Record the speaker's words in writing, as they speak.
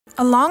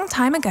A long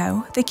time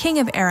ago, the king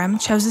of Aram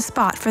chose a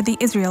spot for the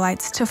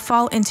Israelites to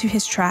fall into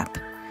his trap.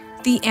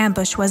 The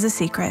ambush was a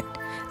secret.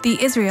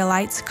 The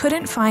Israelites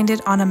couldn't find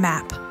it on a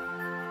map.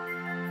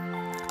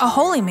 A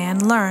holy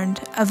man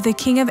learned of the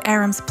king of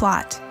Aram's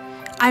plot.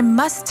 "I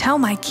must tell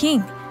my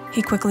king,"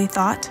 he quickly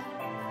thought.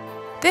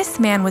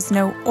 This man was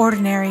no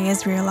ordinary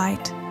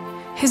Israelite.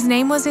 His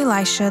name was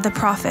Elisha the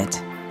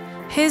prophet.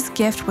 His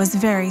gift was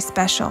very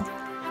special.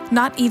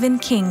 Not even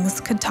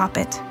kings could top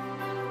it.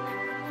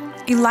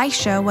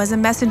 Elisha was a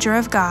messenger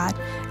of God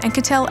and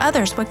could tell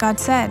others what God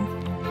said.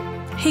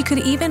 He could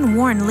even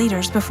warn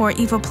leaders before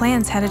evil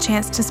plans had a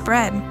chance to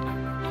spread.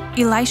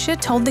 Elisha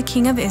told the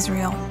king of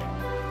Israel,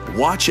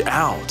 "Watch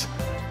out!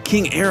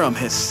 King Aram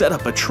has set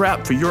up a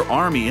trap for your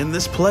army in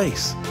this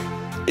place.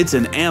 It's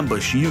an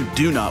ambush you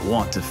do not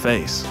want to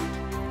face."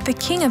 The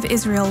king of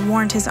Israel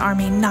warned his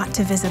army not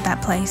to visit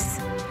that place.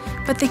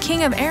 But the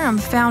king of Aram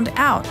found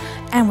out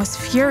and was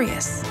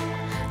furious.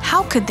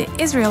 How could the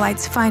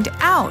Israelites find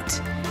out?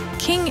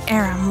 King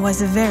Aram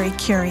was very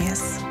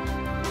curious.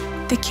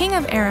 The king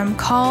of Aram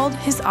called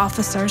his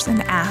officers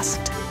and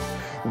asked,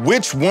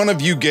 "Which one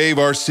of you gave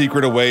our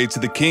secret away to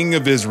the king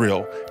of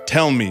Israel?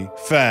 Tell me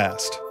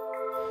fast."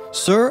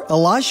 "Sir,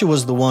 Elisha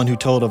was the one who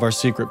told of our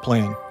secret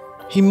plan.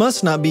 He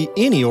must not be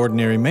any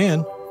ordinary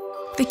man."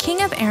 The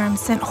king of Aram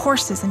sent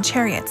horses and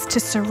chariots to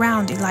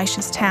surround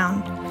Elisha's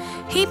town.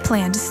 He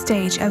planned to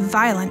stage a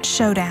violent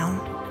showdown.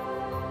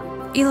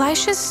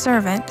 Elisha's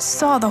servant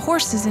saw the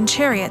horses and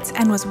chariots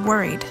and was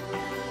worried.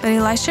 But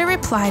Elisha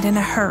replied in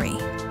a hurry,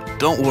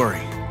 "Don't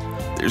worry.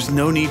 There's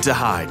no need to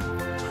hide.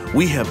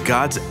 We have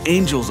God's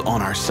angels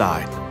on our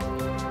side.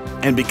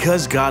 And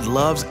because God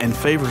loves and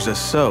favors us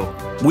so,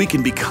 we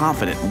can be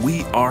confident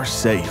we are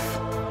safe.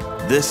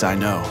 This I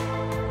know.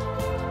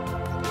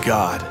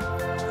 God,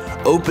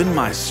 open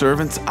my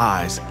servant's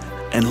eyes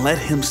and let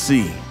him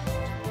see,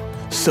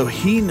 so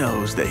he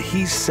knows that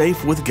he's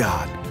safe with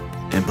God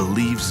and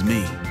believes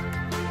me."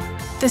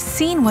 The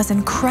scene was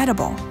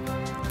incredible.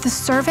 The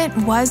servant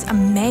was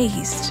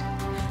amazed.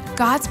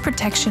 God's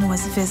protection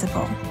was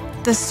visible.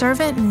 The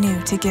servant knew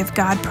to give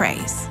God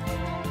praise.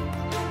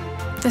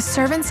 The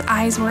servant's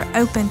eyes were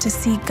open to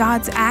see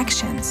God's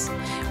actions.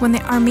 When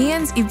the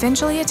Arameans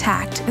eventually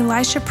attacked,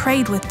 Elisha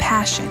prayed with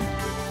passion.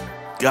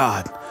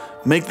 "God,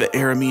 make the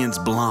Arameans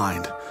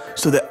blind,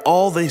 so that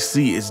all they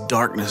see is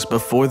darkness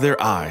before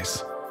their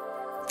eyes."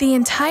 The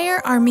entire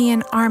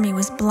Aramean army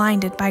was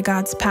blinded by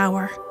God's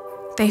power.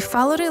 They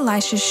followed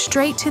Elisha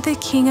straight to the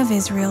king of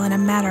Israel in a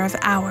matter of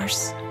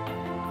hours.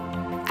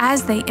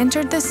 As they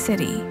entered the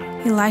city,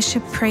 Elisha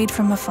prayed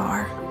from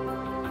afar,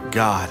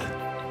 "God,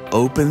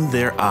 open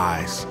their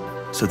eyes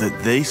so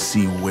that they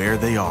see where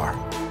they are."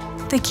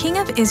 The king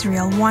of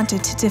Israel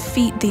wanted to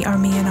defeat the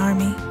Aramean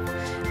army,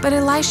 but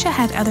Elisha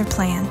had other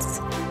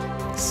plans.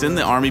 "Send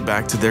the army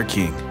back to their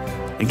king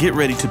and get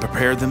ready to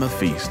prepare them a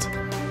feast.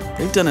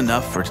 They've done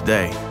enough for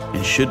today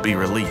and should be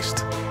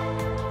released."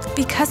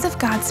 Because of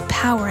God's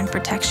power and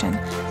protection,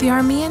 the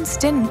Arameans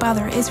didn't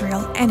bother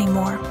Israel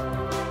anymore.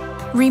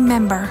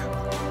 Remember,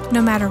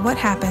 no matter what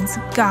happens,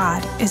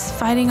 God is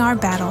fighting our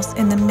battles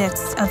in the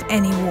midst of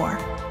any war.